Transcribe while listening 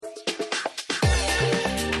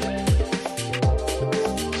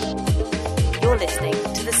listening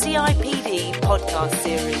to the CIPD podcast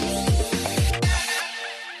series.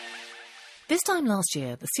 This time last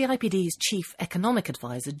year, the CIPD's Chief Economic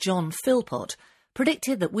Advisor, John Philpott,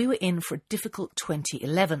 predicted that we were in for a difficult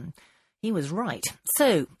 2011. He was right.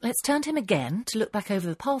 So, let's turn to him again to look back over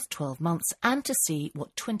the past 12 months and to see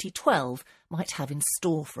what 2012 might have in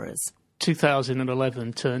store for us.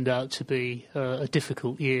 2011 turned out to be a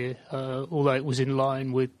difficult year. Although it was in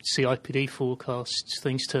line with CIPD forecasts,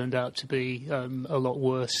 things turned out to be a lot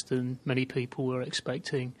worse than many people were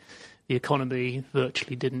expecting. The economy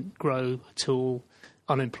virtually didn't grow at all.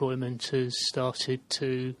 Unemployment has started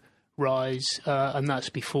to rise, and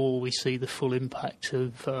that's before we see the full impact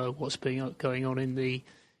of what's going on in the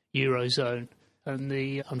Eurozone. And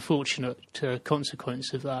the unfortunate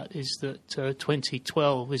consequence of that is that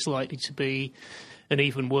 2012 is likely to be an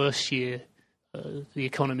even worse year. The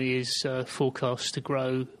economy is forecast to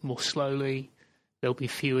grow more slowly. There'll be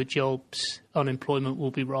fewer jobs, unemployment will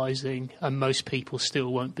be rising, and most people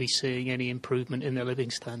still won't be seeing any improvement in their living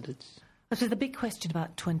standards. So the big question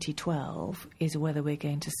about 2012 is whether we're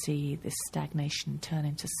going to see this stagnation turn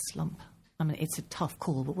into slump. I mean, it's a tough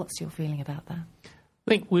call, but what's your feeling about that? I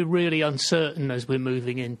think we're really uncertain as we're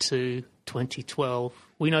moving into 2012.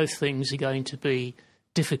 We know things are going to be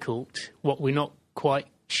difficult. What we're not quite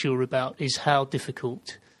sure about is how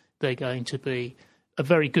difficult they're going to be. A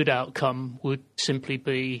very good outcome would simply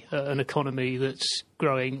be an economy that's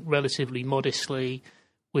growing relatively modestly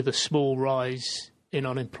with a small rise in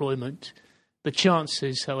unemployment. The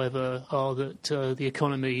chances, however, are that the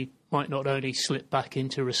economy might not only slip back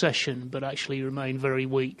into recession, but actually remain very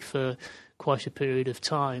weak for quite a period of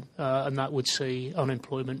time, and that would see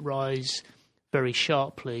unemployment rise very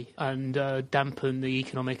sharply and dampen the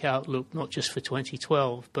economic outlook, not just for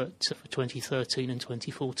 2012, but for 2013 and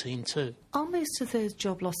 2014 too. Are most of those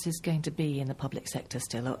job losses going to be in the public sector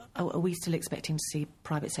still? Are we still expecting to see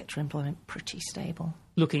private sector employment pretty stable?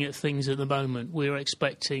 Looking at things at the moment, we're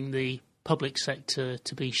expecting the public sector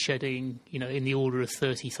to be shedding, in the order of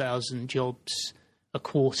 30,000 jobs a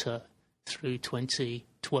quarter through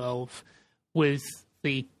 2012, with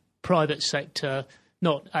the private sector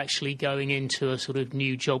not actually going into a sort of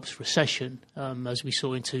new jobs recession, as we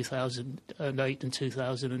saw in 2008 and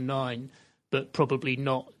 2009, but probably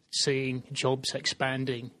not seeing jobs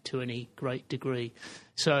expanding to any great degree.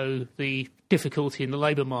 So the difficulty in the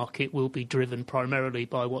labour market will be driven primarily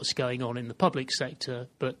by what's going on in the public sector,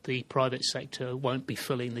 but the private sector won't be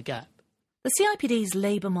filling the gap. The CIPD's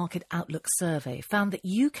Labour Market Outlook survey found that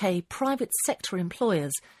UK private sector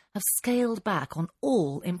employers have scaled back on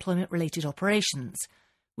all employment-related operations,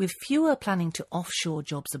 with fewer planning to offshore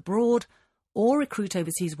jobs abroad or recruit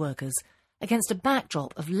overseas workers, against a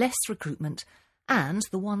backdrop of less recruitment and,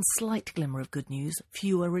 the one slight glimmer of good news,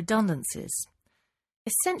 fewer redundancies.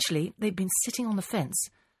 Essentially, they've been sitting on the fence,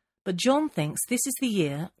 but John thinks this is the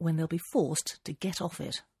year when they'll be forced to get off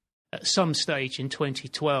it. At some stage in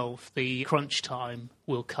 2012, the crunch time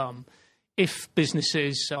will come. If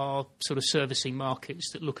businesses are sort of servicing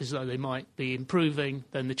markets that look as though they might be improving,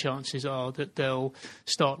 then the chances are that they'll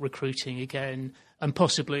start recruiting again, and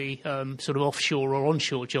possibly sort of offshore or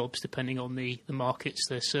onshore jobs, depending on the markets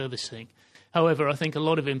they're servicing. However, I think a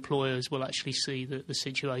lot of employers will actually see that the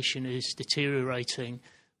situation is deteriorating.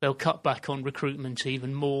 They'll cut back on recruitment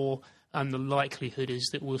even more, and the likelihood is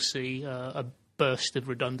that we'll see a burst of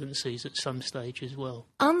redundancies at some stage as well.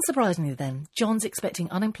 Unsurprisingly then, John's expecting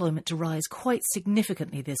unemployment to rise quite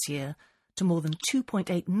significantly this year to more than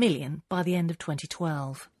 2.8 million by the end of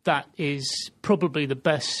 2012. That is probably the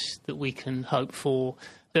best that we can hope for.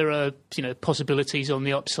 There are, possibilities on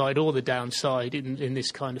the upside or the downside in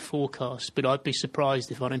this kind of forecast, but I'd be surprised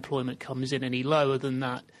if unemployment comes in any lower than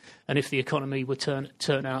that. And if the economy would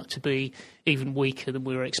turn out to be even weaker than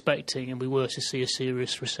we were expecting, and we were to see a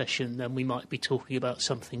serious recession, then we might be talking about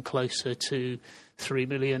something closer to 3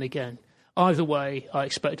 million again. Either way, I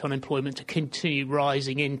expect unemployment to continue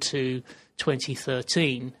rising into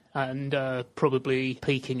 2013 and probably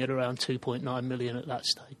peaking at around 2.9 million at that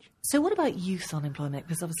stage. So what about youth unemployment?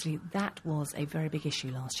 Because obviously that was a very big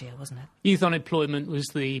issue last year, wasn't it? Youth unemployment was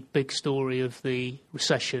the big story of the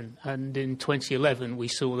recession, and in 2011 we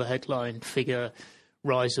saw the headline figure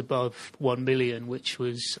rise above 1 million, which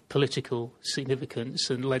was political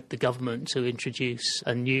significance and led the government to introduce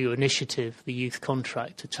a new initiative, the Youth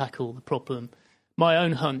Contract, to tackle the problem. My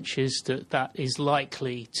own hunch is that is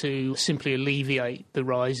likely to simply alleviate the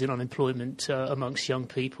rise in unemployment amongst young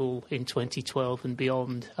people in 2012 and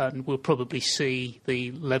beyond, and we'll probably see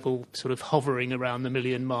the level sort of hovering around the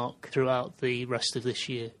million mark throughout the rest of this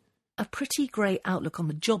year. A pretty grey outlook on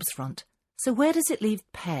the jobs front. So where does it leave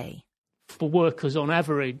pay? For workers on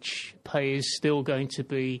average, pay is still going to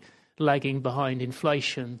be lagging behind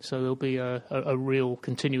inflation, so there'll be a real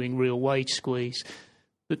continuing real wage squeeze.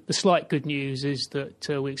 The slight good news is that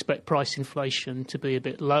we expect price inflation to be a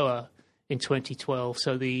bit lower in 2012,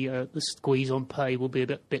 so the squeeze on pay will be a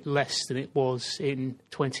bit less than it was in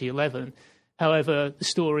 2011. However, the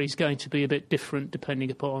story is going to be a bit different depending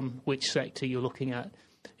upon which sector you're looking at.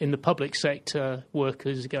 In the public sector,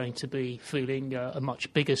 workers are going to be feeling a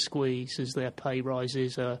much bigger squeeze as their pay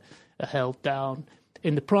rises are held down.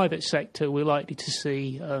 In the private sector, we're likely to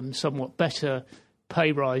see somewhat better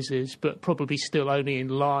pay rises, but probably still only in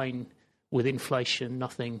line with inflation,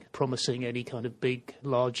 nothing promising any kind of big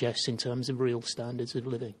largesse in terms of real standards of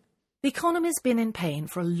living. The economy's been in pain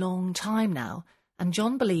for a long time now, and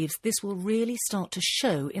John believes this will really start to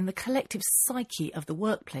show in the collective psyche of the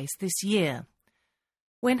workplace this year.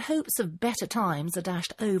 When hopes of better times are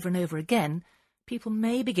dashed over and over again, people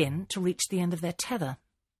may begin to reach the end of their tether.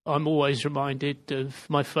 I'm always reminded of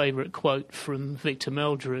my favourite quote from Victor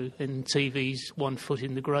Meldrew in TV's One Foot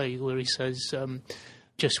in the Grave, where he says,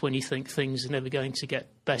 just when you think things are never going to get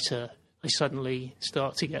better, they suddenly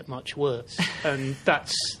start to get much worse. And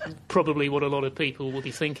that's probably what a lot of people will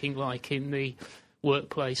be thinking like in the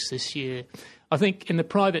workplace this year. I think in the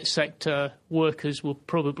private sector, workers will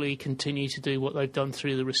probably continue to do what they've done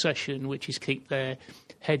through the recession, which is keep their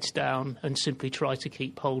heads down and simply try to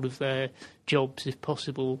keep hold of their jobs if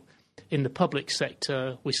possible. In the public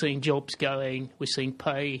sector, we're seeing jobs going, we're seeing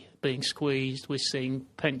pay being squeezed, we're seeing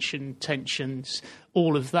pension tensions.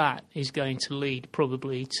 All of that is going to lead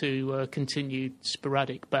probably to continued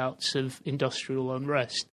sporadic bouts of industrial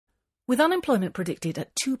unrest. With unemployment predicted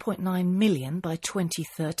at 2.9 million by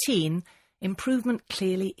 2013, improvement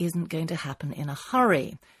clearly isn't going to happen in a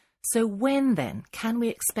hurry. So when, then, can we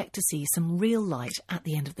expect to see some real light at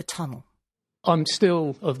the end of the tunnel? I'm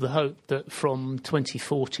still of the hope that from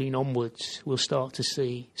 2014 onwards we'll start to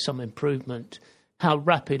see some improvement. How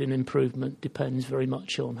rapid an improvement depends very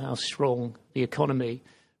much on how strong the economy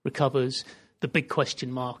recovers. The big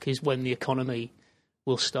question mark is when the economy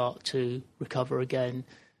will start to recover again.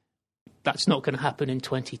 That's not going to happen in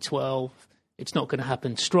 2012. It's not going to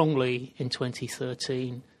happen strongly in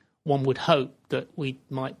 2013. One would hope that we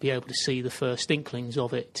might be able to see the first inklings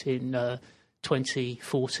of it in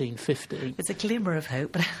 2014-15. It's a glimmer of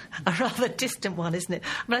hope, but a rather distant one, isn't it?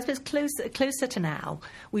 I mean, I suppose closer to now,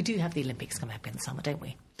 we do have the Olympics coming up in the summer, don't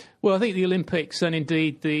we? Well, I think the Olympics and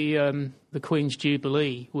indeed the Queen's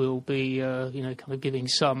Jubilee will be, kind of giving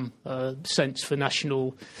some sense for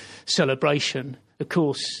national celebration. Of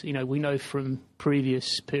course, we know from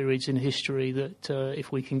previous periods in history that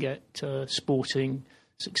if we can get sporting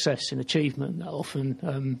success and achievement, that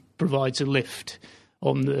often provides a lift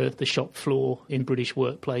on the shop floor in British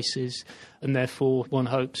workplaces, and therefore one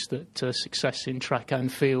hopes that success in track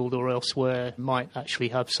and field or elsewhere might actually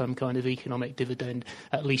have some kind of economic dividend,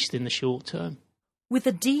 at least in the short term. With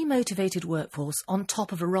a demotivated workforce on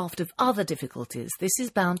top of a raft of other difficulties, this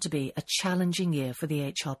is bound to be a challenging year for the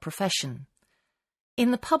HR profession.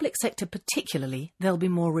 In the public sector particularly, there'll be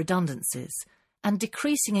more redundancies, and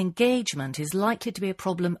decreasing engagement is likely to be a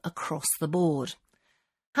problem across the board.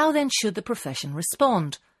 How then should the profession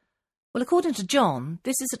respond? Well, according to John,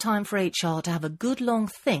 this is a time for HR to have a good long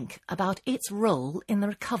think about its role in the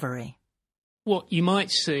recovery. What you might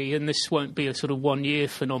see, and this won't be a sort of one-year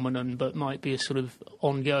phenomenon, but might be a sort of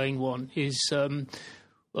ongoing one, is sort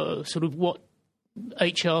of what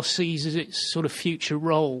HR sees as its sort of future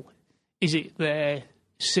role. Is it there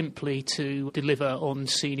simply to deliver on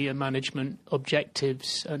senior management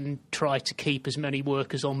objectives and try to keep as many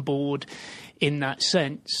workers on board in that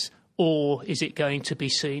sense? Or is it going to be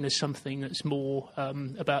seen as something that's more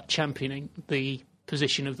about championing the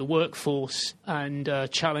position of the workforce and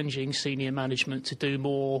challenging senior management to do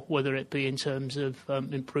more, whether it be in terms of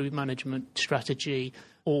improved management strategy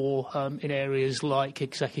or in areas like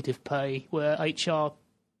executive pay, where HR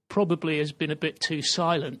probably has been a bit too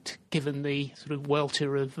silent, given the sort of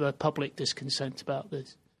welter of public discontent about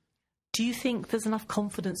this. Do you think there's enough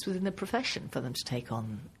confidence within the profession for them to take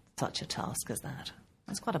on such a task as that?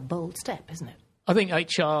 That's quite a bold step, isn't it? I think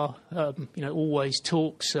HR, always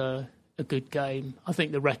talks a good game. I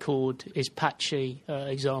think the record is patchy.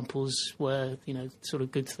 Examples where, sort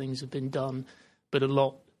of good things have been done, but a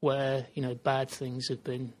lot where, bad things have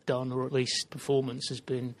been done, or at least performance has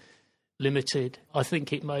been limited. I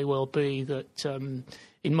think it may well be that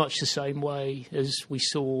in much the same way as we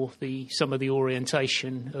saw some of the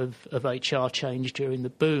orientation of HR change during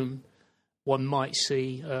the boom, one might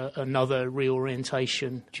see another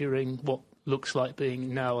reorientation during what looks like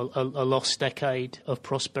being now a lost decade of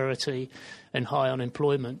prosperity and high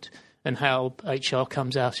unemployment. And how HR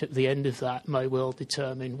comes out at the end of that may well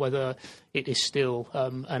determine whether it is still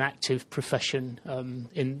an active profession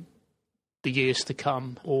in the years to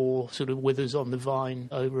come, or sort of withers on the vine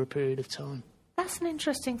over a period of time. That's an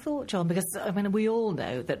interesting thought, John, because, we all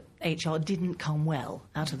know that HR didn't come well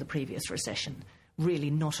out of the previous recession, really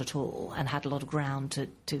not at all, and had a lot of ground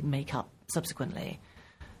to make up subsequently.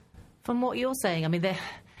 From what you're saying,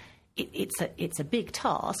 it's a big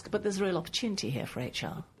task, but there's a real opportunity here for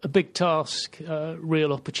HR. A big task,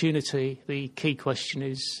 real opportunity. The key question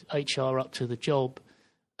is HR up to the job.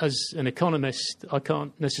 As an economist, I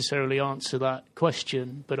can't necessarily answer that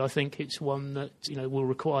question, but I think it's one that will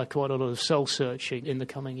require quite a lot of soul-searching in the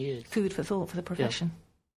coming years. Food for thought for the profession. Yeah.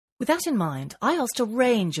 With that in mind, I asked a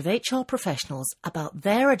range of HR professionals about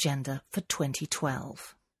their agenda for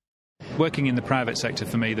 2012. Working in the private sector,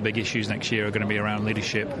 for me, the big issues next year are going to be around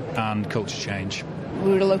leadership and culture change.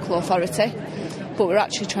 We're a local authority, but we're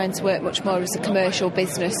actually trying to work much more as a commercial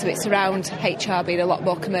business, so it's around HR being a lot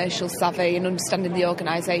more commercial savvy and understanding the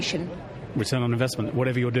organisation. Return on investment.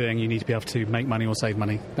 Whatever you're doing, you need to be able to make money or save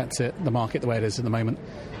money. That's it. The market, the way it is at the moment.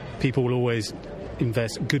 People will always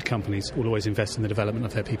invest, good companies will always invest in the development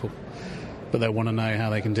of their people, but they'll want to know how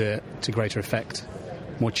they can do it to greater effect,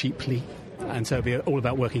 more cheaply. And so it'll be all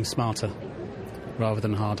about working smarter rather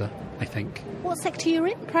than harder, I think. What sector are you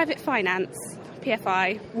in? Private finance,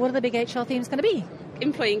 PFI. What are the big HR themes going to be?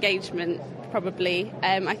 Employee engagement, probably.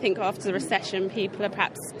 I think after the recession, people are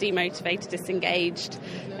perhaps demotivated, disengaged.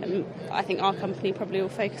 I think our company probably will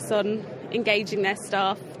focus on engaging their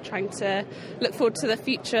staff, trying to look forward to the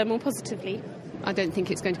future more positively. I don't think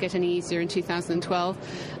it's going to get any easier in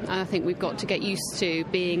 2012. I think we've got to get used to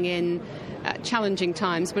being in challenging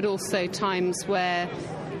times, but also times where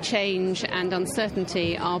change and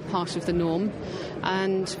uncertainty are part of the norm.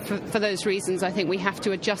 And for those reasons, I think we have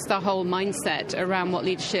to adjust our whole mindset around what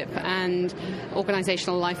leadership and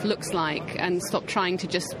organisational life looks like, and stop trying to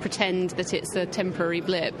just pretend that it's a temporary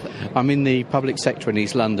blip. I'm in the public sector in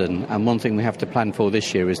East London, and one thing we have to plan for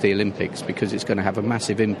this year is the Olympics, because it's going to have a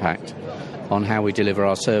massive impact on how we deliver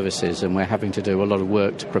our services, and we're having to do a lot of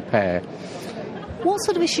work to prepare. What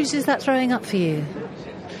sort of issues is that throwing up for you?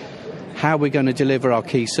 How we're going to deliver our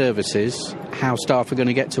key services, how staff are going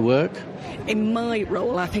to get to work. In my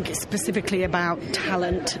role, I think it's specifically about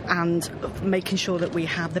talent and making sure that we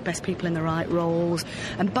have the best people in the right roles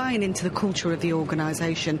and buying into the culture of the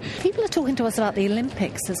organisation. People are talking to us about the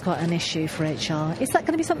Olympics as quite an issue for HR. Is that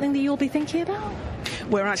going to be something that you'll be thinking about?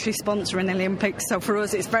 We're actually sponsoring the Olympics, so for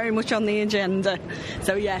us it's very much on the agenda.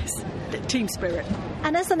 So yes, team spirit.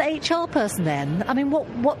 And as an HR person then,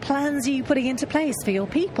 what plans are you putting into place for your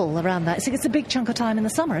people around that? It's a big chunk of time in the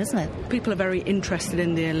summer, isn't it? People are very interested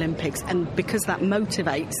in the Olympics, and because that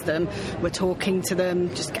motivates them, we're talking to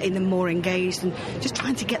them, just getting them more engaged and just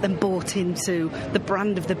trying to get them bought into the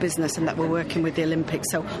brand of the business and that we're working with the Olympics.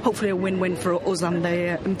 So hopefully a win-win for us and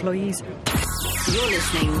the employees. You're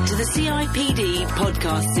listening to the CIPD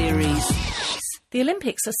podcast series. The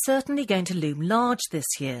Olympics are certainly going to loom large this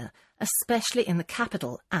year, especially in the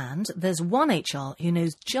capital, and there's one HR who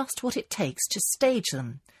knows just what it takes to stage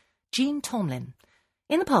them. Jean Tomlin.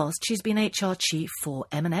 In the past, she's been HR chief for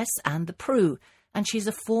M&S and the Pru, and she's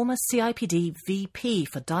a former CIPD VP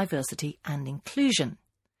for Diversity and Inclusion.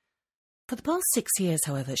 For the past 6 years,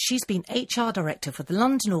 however, she's been HR director for the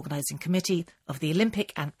London Organising Committee of the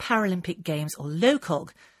Olympic and Paralympic Games, or LOCOG,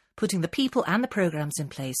 putting the people and the programmes in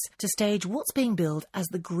place to stage what's being billed as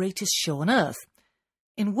the greatest show on earth.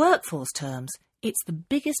 In workforce terms, it's the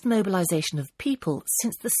biggest mobilisation of people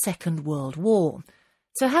since the Second World War.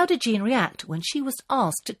 So how did Jean react when she was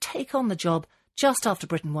asked to take on the job just after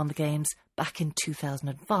Britain won the Games back in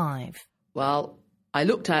 2005? Well, I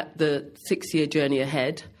looked at the 6-year journey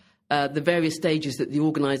ahead, the various stages that the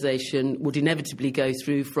organisation would inevitably go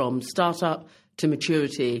through, from start-up to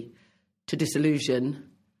maturity to dissolution,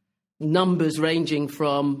 numbers ranging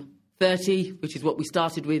from 30, which is what we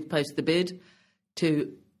started with post the bid,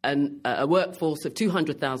 to a workforce of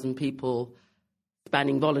 200,000 people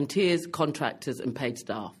spanning volunteers, contractors and paid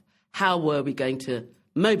staff. How were we going to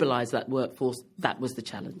mobilise that workforce? That was the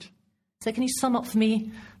challenge. So can you sum up for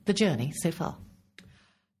me the journey so far?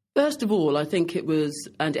 First of all, I think it was,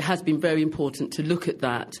 and it has been very important to look at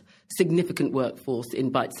that significant workforce in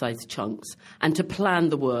bite-sized chunks and to plan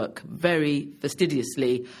the work very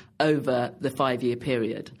fastidiously over the 5-year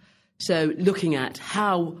period. So looking at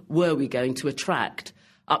how were we going to attract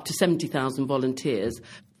up to 70,000 volunteers,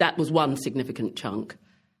 that was one significant chunk.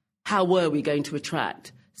 How were we going to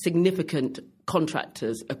attract significant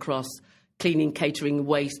contractors across cleaning, catering,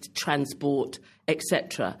 waste, transport,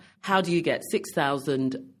 etc.? How do you get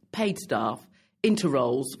 6,000 paid staff into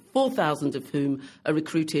roles, 4,000 of whom are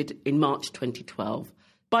recruited in March 2012.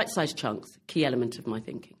 Bite-sized chunks, key element of my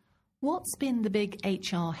thinking. What's been the big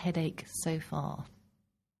HR headache so far?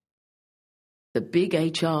 The big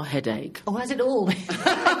HR headache. Or has it all?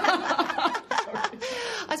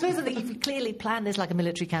 I suppose that you've clearly planned this like a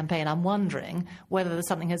military campaign. I'm wondering whether there's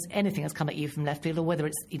anything has come at you from left field, or whether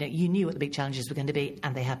it's, you knew what the big challenges were going to be,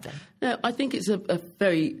 and they have been. No, I think it's a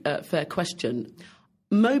very fair question.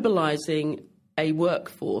 Mobilising a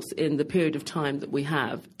workforce in the period of time that we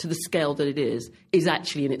have, to the scale that it is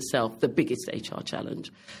actually in itself the biggest HR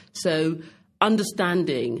challenge. So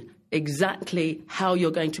understanding exactly how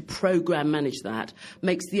you're going to program manage that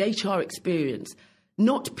makes the HR experience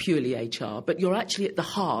not purely HR, but you're actually at the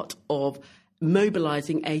heart of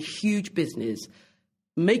mobilising a huge business,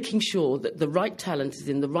 making sure that the right talent is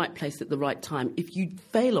in the right place at the right time. If you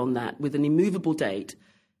fail on that with an immovable date,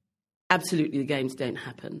 absolutely the games don't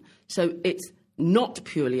happen. So it's not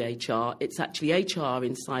purely HR, it's actually HR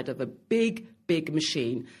inside of a big, big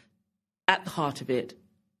machine. At the heart of it,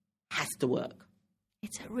 has to work.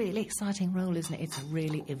 It's a really exciting role, isn't it? It's a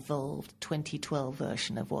really evolved 2012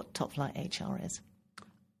 version of what Top Flight HR is.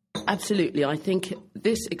 Absolutely. I think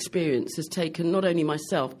this experience has taken not only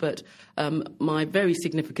myself, but my very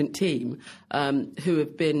significant team, who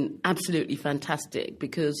have been absolutely fantastic,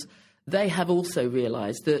 because they have also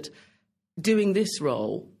realised that doing this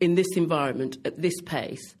role in this environment at this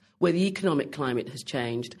pace, where the economic climate has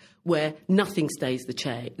changed, where nothing stays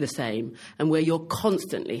the same, and where you're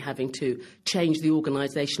constantly having to change the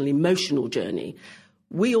organisational emotional journey.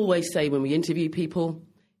 We always say when we interview people,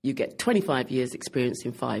 you get 25 years experience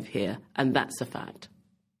in 5 here, and that's a fact.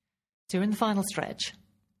 So you're in the final stretch.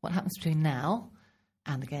 What happens between now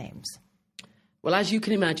and the Games? Well, as you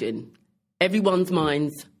can imagine, everyone's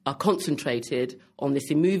minds are concentrated on this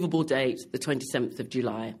immovable date, the 27th of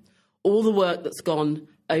July. All the work that's gone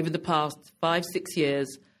over the past 5-6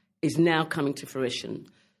 years is now coming to fruition.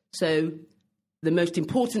 So the most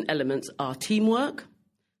important elements are teamwork,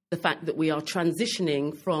 the fact that we are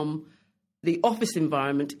transitioning from the office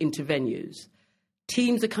environment into venues.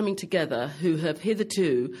 Teams are coming together who have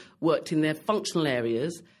hitherto worked in their functional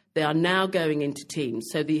areas. They are now going into teams.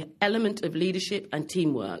 So the element of leadership and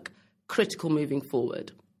teamwork, critical moving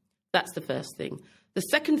forward. That's the first thing. The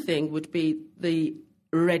second thing would be the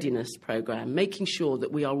readiness programme, making sure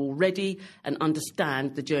that we are all ready and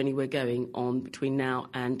understand the journey we're going on between now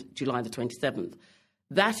and July the 27th.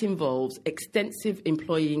 That involves extensive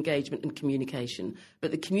employee engagement and communication,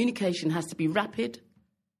 but the communication has to be rapid,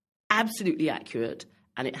 absolutely accurate,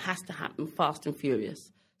 and it has to happen fast and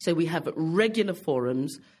furious. So we have regular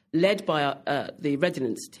forums led by the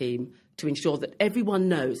readiness team to ensure that everyone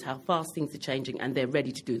knows how fast things are changing and they're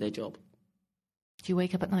ready to do their job. Do you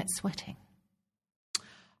wake up at night sweating?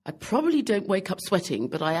 I probably don't wake up sweating,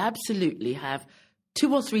 but I absolutely have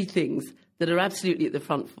 2 or 3 things that are absolutely at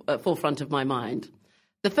the forefront of my mind.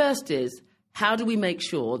 The first is, how do we make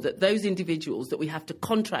sure that those individuals that we have to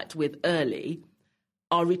contract with early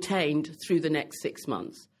are retained through the next 6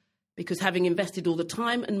 months? Because having invested all the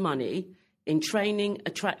time and money in training,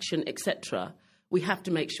 attraction, etc., we have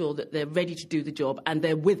to make sure that they're ready to do the job and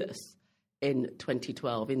they're with us in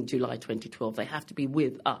July 2012. They have to be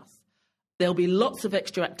with us. There'll be lots of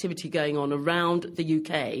extra activity going on around the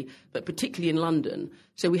UK, but particularly in London.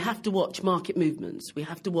 So we have to watch market movements. We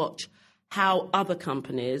have to watch how other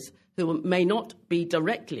companies who may not be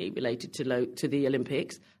directly related to the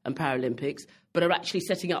Olympics and Paralympics, but are actually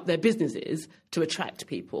setting up their businesses to attract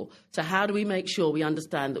people. So how do we make sure we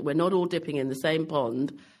understand that we're not all dipping in the same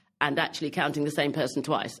pond and actually counting the same person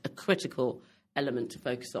twice? A critical element to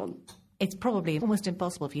focus on. It's probably almost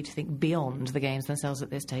impossible for you to think beyond the Games themselves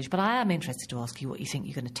at this stage, but I am interested to ask you what you think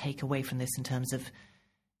you're going to take away from this in terms of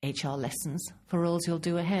HR lessons for roles you'll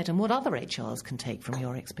do ahead, and what other HRs can take from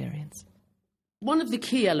your experience. One of the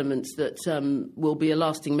key elements that will be a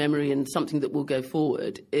lasting memory and something that will go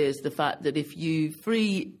forward is the fact that if you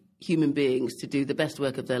free human beings to do the best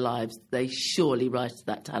work of their lives, they surely rise to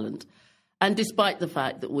that talent. And despite the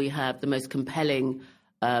fact that we have the most compelling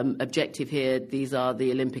objective here, these are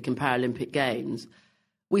the Olympic and Paralympic Games,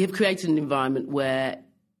 we have created an environment where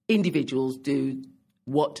individuals do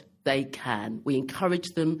what they can. We encourage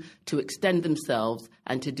them to extend themselves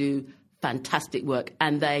and to do fantastic work,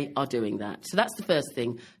 and they are doing that. So that's the first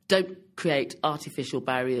thing. Don't create artificial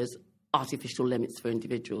barriers, artificial limits for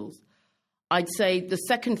individuals. I'd say the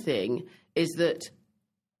second thing is that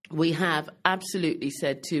we have absolutely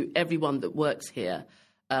said to everyone that works here,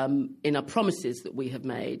 in our promises that we have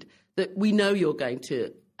made, that we know you're going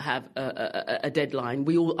to have a deadline.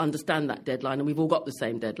 We all understand that deadline, and we've all got the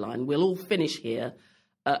same deadline. We'll all finish here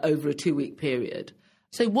over a 2-week period.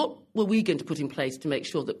 So what were we going to put in place to make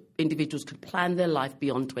sure that individuals could plan their life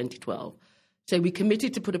beyond 2012? So we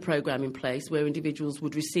committed to put a programme in place where individuals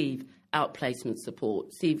would receive outplacement support,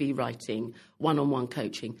 CV writing, one-on-one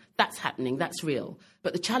coaching. That's happening, that's real.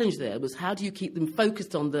 But the challenge there was, how do you keep them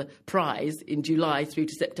focused on the prize in July through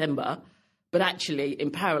to September, but actually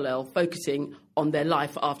in parallel focusing on their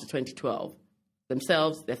life after 2012,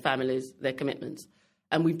 themselves, their families, their commitments.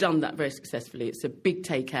 And we've done that very successfully. It's a big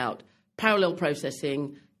takeout, parallel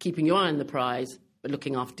processing, keeping your eye on the prize, but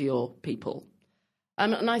looking after your people.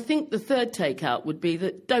 And I think the third takeout would be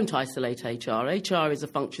that don't isolate HR. HR is a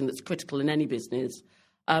function that's critical in any business.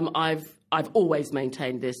 I've always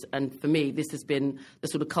maintained this, and for me, this has been the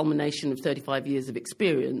sort of culmination of 35 years of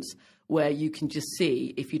experience, where you can just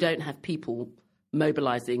see if you don't have people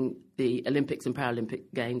mobilising the Olympics and Paralympic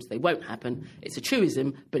Games, they won't happen. It's a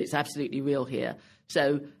truism, but it's absolutely real here.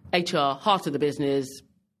 So HR, heart of the business,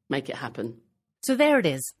 make it happen. So there it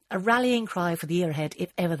is, a rallying cry for the year ahead,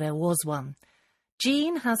 if ever there was one.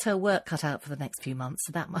 Jean has her work cut out for the next few months,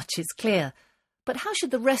 so that much is clear. But how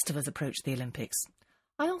should the rest of us approach the Olympics?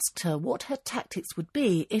 I asked her what her tactics would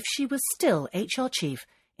be if she was still HR chief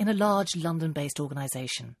in a large London-based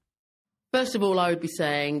organisation. First of all, I would be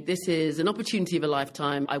saying this is an opportunity of a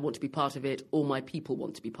lifetime. I want to be part of it, all my people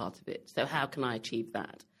want to be part of it. So how can I achieve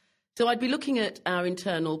that? So I'd be looking at our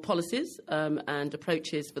internal policies and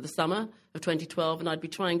approaches for the summer of 2012, and I'd be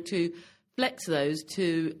trying to flex those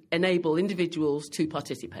to enable individuals to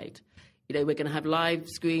participate. You know, we're going to have live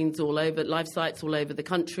screens all over, live sites all over the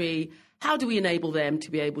country. How do we enable them to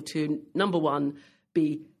be able to, number one,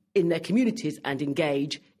 be in their communities and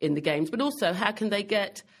engage in the games, but also how can they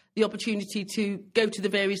get the opportunity to go to the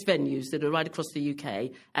various venues that are right across the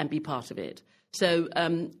UK and be part of it? So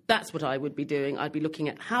that's what I would be doing. I'd be looking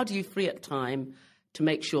at how do you free up time to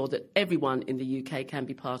make sure that everyone in the UK can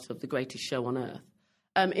be part of the greatest show on earth.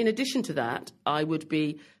 In addition to that, I would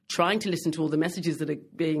be trying to listen to all the messages that are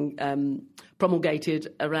being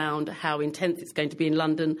promulgated around how intense it's going to be in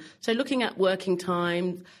London. So looking at working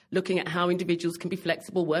times, looking at how individuals can be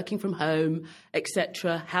flexible, working from home,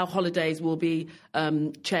 etc., how holidays will be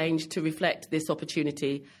changed to reflect this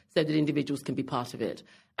opportunity so that individuals can be part of it.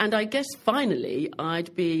 And I guess finally,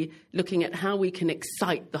 I'd be looking at how we can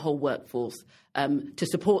excite the whole workforce to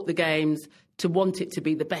support the Games, to want it to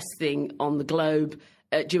be the best thing on the globe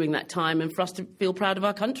during that time, and for us to feel proud of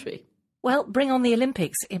our country. Well, bring on the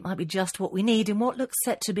Olympics. It might be just what we need in what looks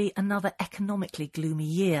set to be another economically gloomy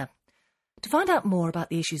year. To find out more about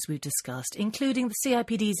the issues we've discussed, including the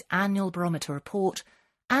CIPD's annual barometer report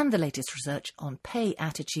and the latest research on pay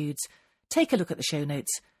attitudes, take a look at the show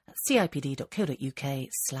notes at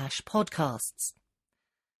cipd.co.uk/podcasts.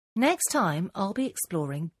 Next time, I'll be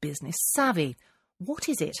exploring business savvy. What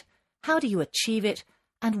is it? How do you achieve it?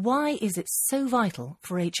 And why is it so vital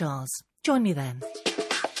for HRs? Join me then.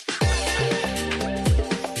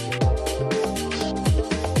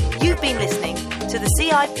 You've been listening to the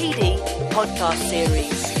CIPD podcast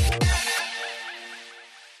series.